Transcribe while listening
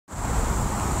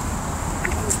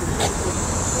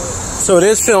So it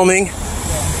is filming.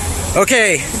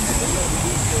 Okay.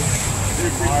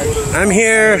 I'm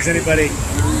here.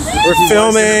 We're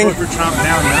filming.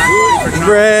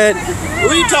 Brett. Who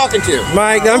are you talking to?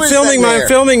 Mike. I'm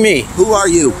filming me. Who are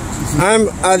you?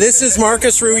 This is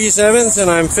Marcus Ruiz Evans, and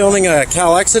I'm filming a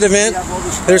Cal Exit event.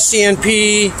 There's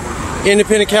CNP,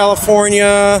 Independent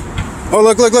California. Oh,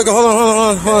 look. Hold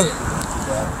on.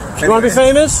 You want to be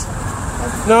famous?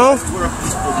 No?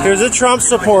 Here's a Trump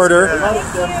supporter,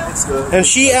 and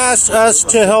she asked us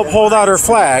to help hold out her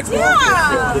flag.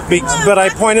 But I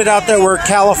pointed out that we're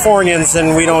Californians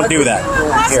and we don't do that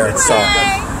here. So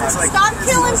stop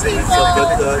killing people.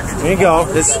 There you go.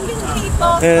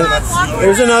 And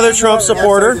there's another Trump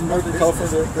supporter.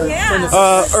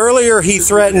 Earlier he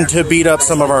threatened to beat up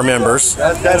some of our members.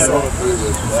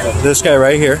 This guy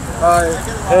right here.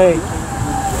 Hey.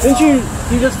 Didn't you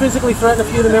just physically threaten a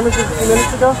few of the members a few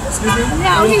minutes ago? Excuse me?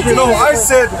 No, he didn't. No, I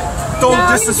said don't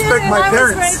disrespect my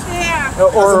parents.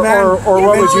 Or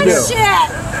what would you do?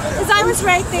 Because I was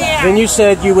right there. Then you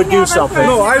said you would do something.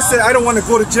 No, I said I don't want to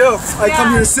go to jail. I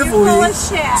come here civilly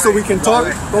so we can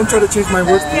talk. Don't try to change my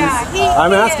words, please.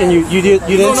 I'm asking you. You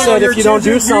didn't say if you don't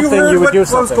do something, you would do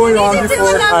something. What was going on before?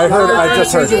 I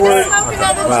just heard it.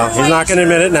 Well, he's not going to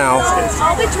admit it now,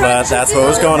 but that's what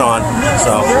was going on.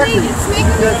 So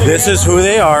this is who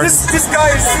they are. This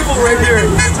guy is civil right here.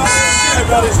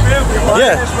 About his family.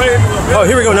 Yeah. Oh,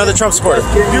 here we go. Another Trump supporter.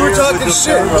 You were talking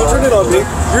shit. Turn it on, me.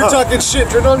 You're talking shit.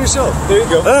 Turn it on yourself. There you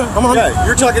go. I'm on. Yeah,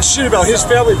 you're talking shit about his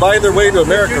family buying their way to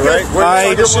America, right?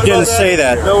 I didn't say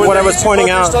that. No, what I was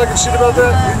pointing out. Talking shit about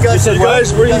that? You said what?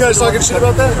 Were you guys talking shit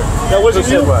about that? That wasn't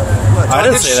you. I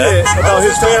didn't say shit that. about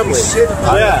his family.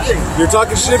 Yeah. You're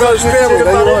talking shit about his family.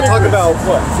 Then you want to talk about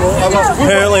what?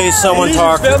 Apparently, someone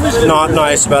talked not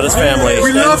nice about his family,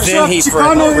 and then he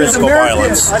threatened physical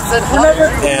violence.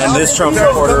 And this Trump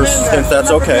supporters think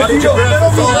that's okay.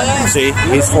 See,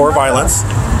 he's for violence.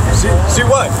 See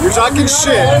what? You're talking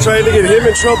shit, trying to get him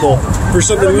in trouble for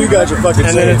something you guys are fucking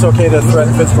saying. And then it's okay to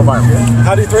threaten physical violence.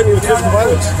 How did he threaten you with physical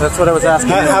violence? That's what I was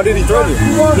asking. How did he threaten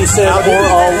you? He said, I'll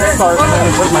start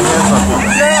putting my hands on you.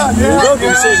 Yeah.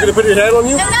 Did he say he's going to put his hand on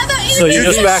you? So you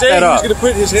just back that up. He's going to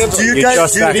put his hands on you. Do you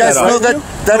guys know that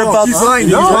about... He's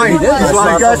lying. He's lying. He's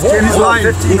lying. He's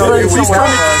lying. He's trying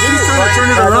to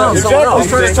turn it around. He's trying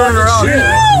to turn it around.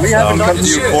 We haven't come to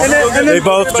you for it. They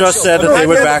both just said that they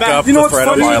would back up the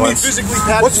threat of violence.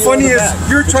 What's funny is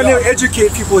you're trying to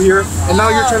educate people here, and now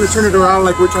you're trying to turn it around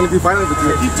like we're trying to be violent with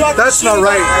you. That's not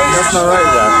right. That's not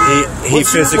right. He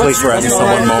physically threatened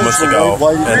someone moments ago,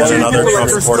 and then another Trump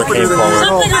supporter came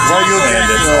forward.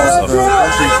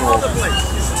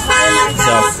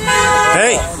 So,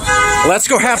 hey, let's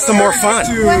go have some more fun.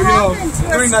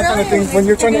 Doing that kind of thing when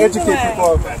you're trying to educate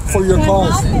people for your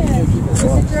cause.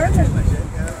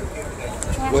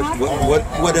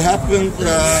 What happened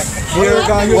here?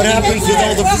 What happens with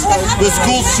all the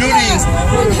school shootings?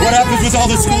 What happens with all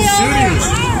the school shootings?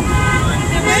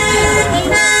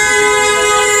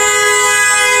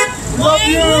 Love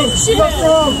you.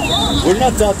 We're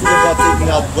not talking about taking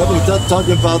out weapons. We're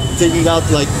talking about taking out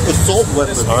like assault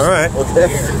weapons. All right. Okay.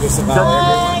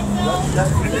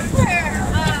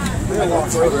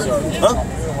 Huh?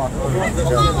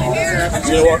 I'm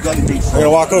going to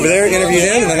walk over there and interview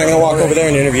them, and then I'm going to walk over there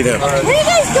and interview them. Where are you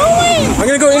guys going? I'm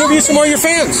going to go interview some more of your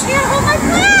fans. Here, hold my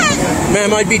flag. Man, I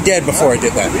might be dead before I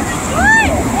did that.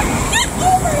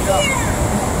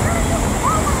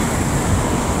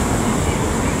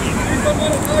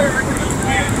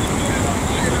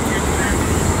 Get over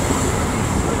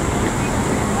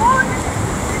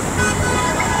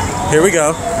here. Here we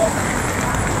go.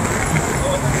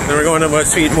 Then we're going to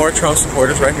feed more Trump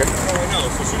supporters right here. No,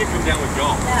 so she didn't come down with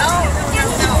y'all. No.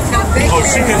 Oh,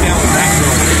 she came down with that.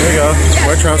 There we go.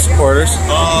 More Trump supporters.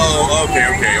 Oh,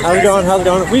 okay. How's it going? How's it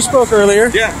going? We spoke earlier.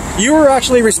 Yeah. You were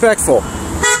actually respectful.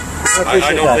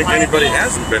 I don't think anybody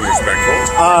hasn't been respectful.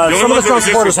 Some of the Trump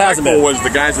supporters hasn't been. Was the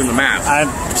guys in the mask. I'm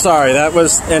sorry, that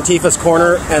was Antifa's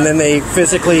corner, and then they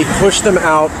physically pushed them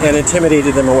out and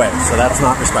intimidated them away. So that's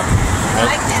not respectful.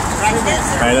 Right?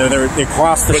 They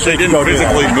crossed the street. But they didn't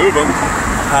physically move him.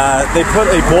 They put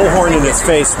a bullhorn in his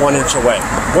face 1 inch away.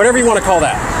 Whatever you want to call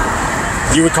that.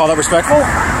 You would call that respectful?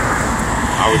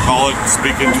 I would call it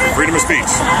speaking freedom of speech.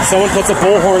 Someone puts a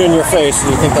bullhorn in your face,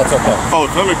 and you think that's okay? Oh,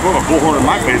 if somebody put a bullhorn in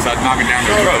my face, I'd knock it down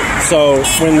their throat. So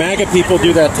when MAGA people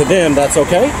do that to them, that's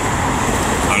okay?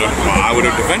 I would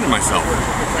have defended myself.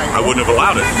 I wouldn't have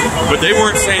allowed it. But they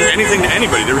weren't saying anything to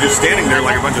anybody. They were just standing there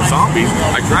like a bunch of zombies.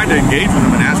 I tried to engage with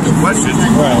them and ask them questions,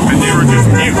 and they were just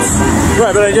mutes.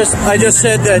 Right, but I just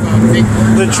said that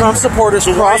the Trump supporters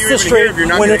crossed the street,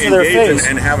 went into their face,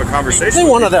 and have a conversation. They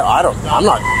wanted that. I don't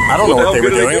know what they were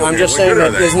doing. I'm just saying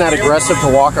that isn't that aggressive to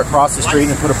walk across the street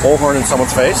and put a bullhorn in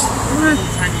someone's face?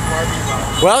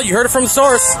 Well, you heard it from the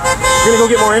source. We're gonna go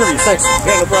get more interviews. Thanks.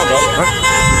 Yeah, no problem.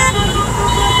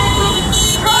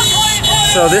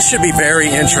 So this should be very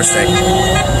interesting.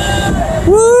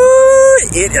 Woo!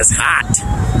 It is hot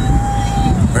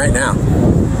right now.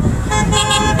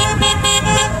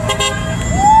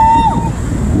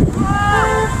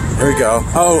 There we go.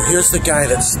 Oh, here's the guy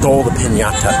that stole the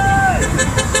piñata.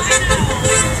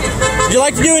 Would you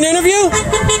like to do an interview?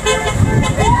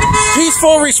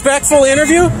 Peaceful, respectful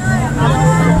interview?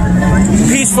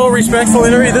 Peaceful, respectful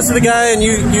interview. This is the guy, and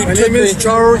you My name is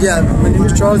Charles. Yeah, my name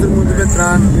is Charles. I'm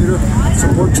here to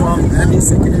support Trump and his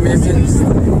second amendment.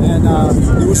 And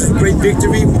it was a great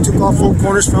victory. We took off 4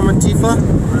 corners from Antifa,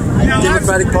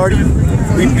 Democratic Party.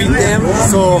 We beat them.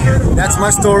 So that's my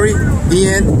story. The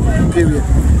end. Period.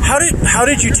 How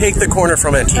did you take the corner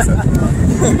from Antifa?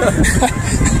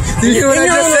 Do you hear what I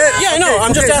just said? Yeah, no,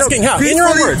 I'm just asking how. In your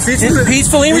own words.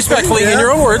 Peacefully, respectfully, yeah. in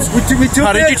your own words.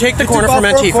 How did you take the corner from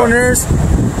Antifa? Corners,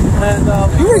 and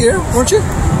you were here, weren't you?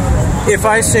 If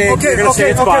I say you're going to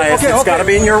say it's biased, it's got to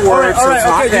be in your words, so it's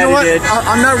not you know what? edited.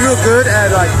 I'm not real good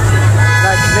at like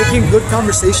making good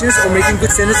conversations or making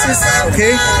good sentences,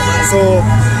 okay? So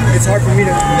it's hard for me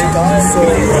to make thoughts, so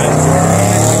I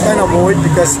kind of avoid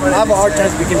because I have a hard time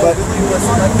speaking, but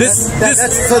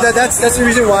that's the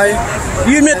reason why.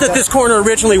 You admit that this corner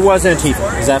originally was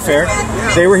Antifa, is that fair?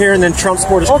 They were here and then Trump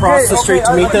supporters crossed the street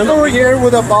to meet them? They were here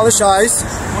with abolished eyes.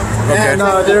 And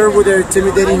they're with their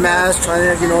intimidating mask, trying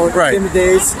to,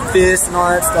 intimidate, fists, and all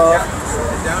that stuff.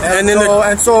 And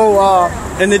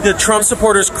then the Trump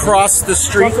supporters crossed the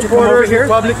street Trump to come over here?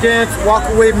 Republicans, walk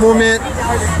away movement.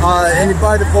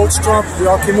 Anybody that votes Trump, we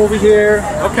all came over here.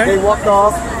 Okay. They walked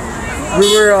off.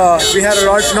 We had a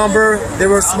large number. They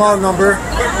were a small number.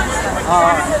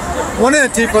 One of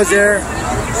Antifa was there.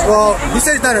 Well, he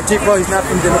said he's not Antifa, he's not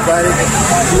from Democratic.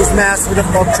 He was masked with a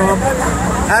fuck Trump.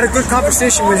 I had a good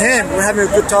conversation with him. We're having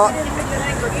a good talk.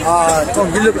 I told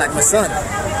him, you look like my son.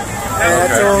 And I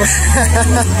told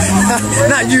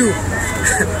him, not you.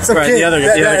 Some right, kid the other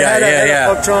guy, yeah.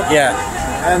 Fuck Trump. Yeah.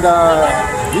 And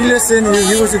he listened,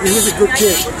 he was a good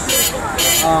kid.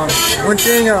 One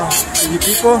thing, you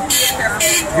people,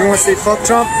 if you want to say fuck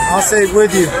Trump, I'll say it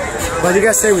with you. But you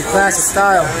gotta say it with class and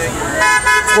style.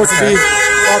 It's supposed to be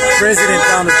fuck President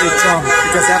Donald J. Trump,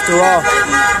 because after all,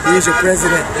 he is your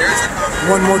president.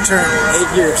 One more term,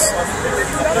 8 years.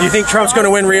 Do you think Trump's going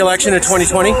to win re-election in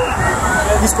 2020?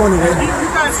 He's going to win.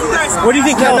 What do you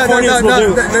think Californians will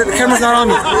do? The camera's not on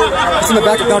me. It's in the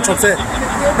back of Donald Trump's head.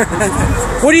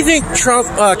 What do you think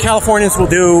Californians will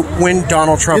do when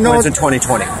Donald Trump wins in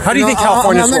 2020? How do you think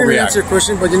Californians will react? I'm not going to answer your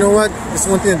question, but you know what? It's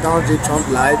one thing that Donald J. Trump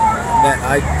lied that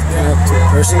I kind of took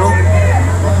personal.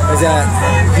 Is that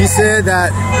he said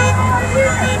that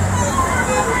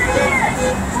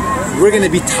we're going to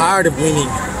be tired of winning.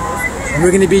 And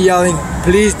we're going to be yelling,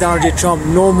 please, Donald J. Trump,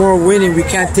 no more winning. We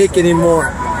can't take it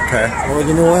anymore. Okay. Well,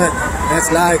 you know what? That's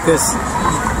a lie, because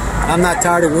I'm not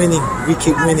tired of winning. We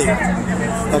keep winning.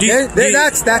 Okay?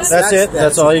 That's it?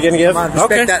 That's all you're going to give?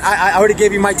 Okay. That. I already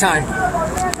gave you my time.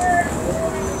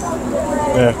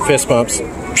 Yeah, fist bumps.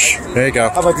 There you go.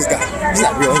 How about this guy? He's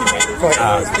not real anyway.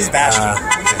 He's bashing.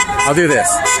 I'll do this.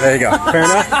 There you go. Fair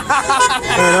enough?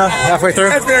 Fair enough? Halfway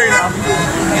through? That's fair enough.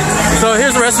 So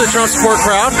here's the rest of the Trump support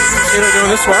crowd. See they're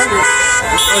doing this one.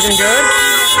 Looking good.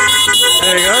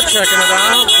 There you go. Checking it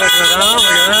out. Checking it out. Look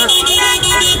at that.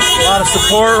 A lot of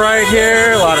support right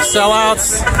here. A lot of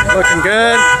sellouts. Looking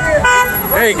good.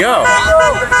 There you go.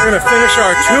 We're going to finish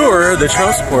our tour, the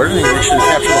Trump supporters. We should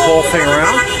capture the whole thing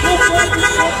around.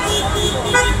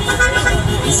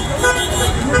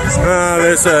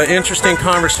 There's an interesting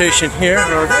conversation here.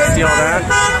 See all that?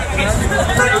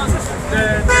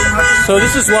 So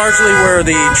this is largely where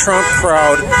the Trump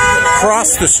crowd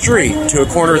crossed the street to a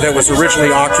corner that was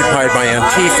originally occupied by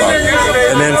Antifa,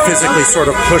 and then physically sort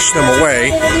of pushed them away,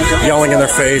 yelling in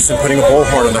their face and putting a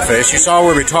bullhorn in their face. You saw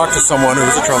where we talked to someone who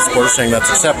was a Trump supporter saying that's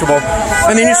acceptable,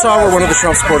 and then you saw where one of the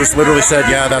Trump supporters literally said,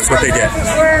 yeah, that's what they did.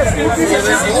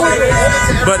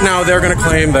 But now they're going to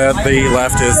claim that the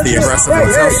left is the aggressive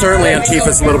ones. Now certainly Antifa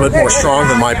is a little bit more strong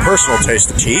than my personal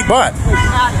taste of tea, but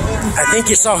I think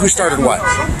you saw who started what.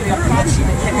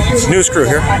 News crew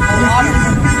here.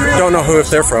 Don't know if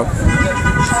they're from.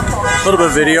 A little bit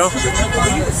of video.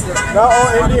 Not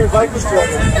all Indians like this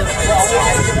children.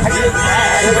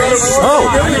 Oh,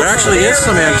 there actually is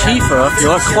some Antifa, if you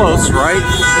look close, right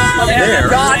there.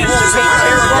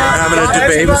 Having a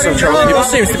debate with some trouble people.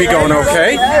 Seems to be going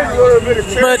okay.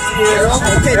 But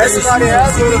Everybody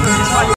has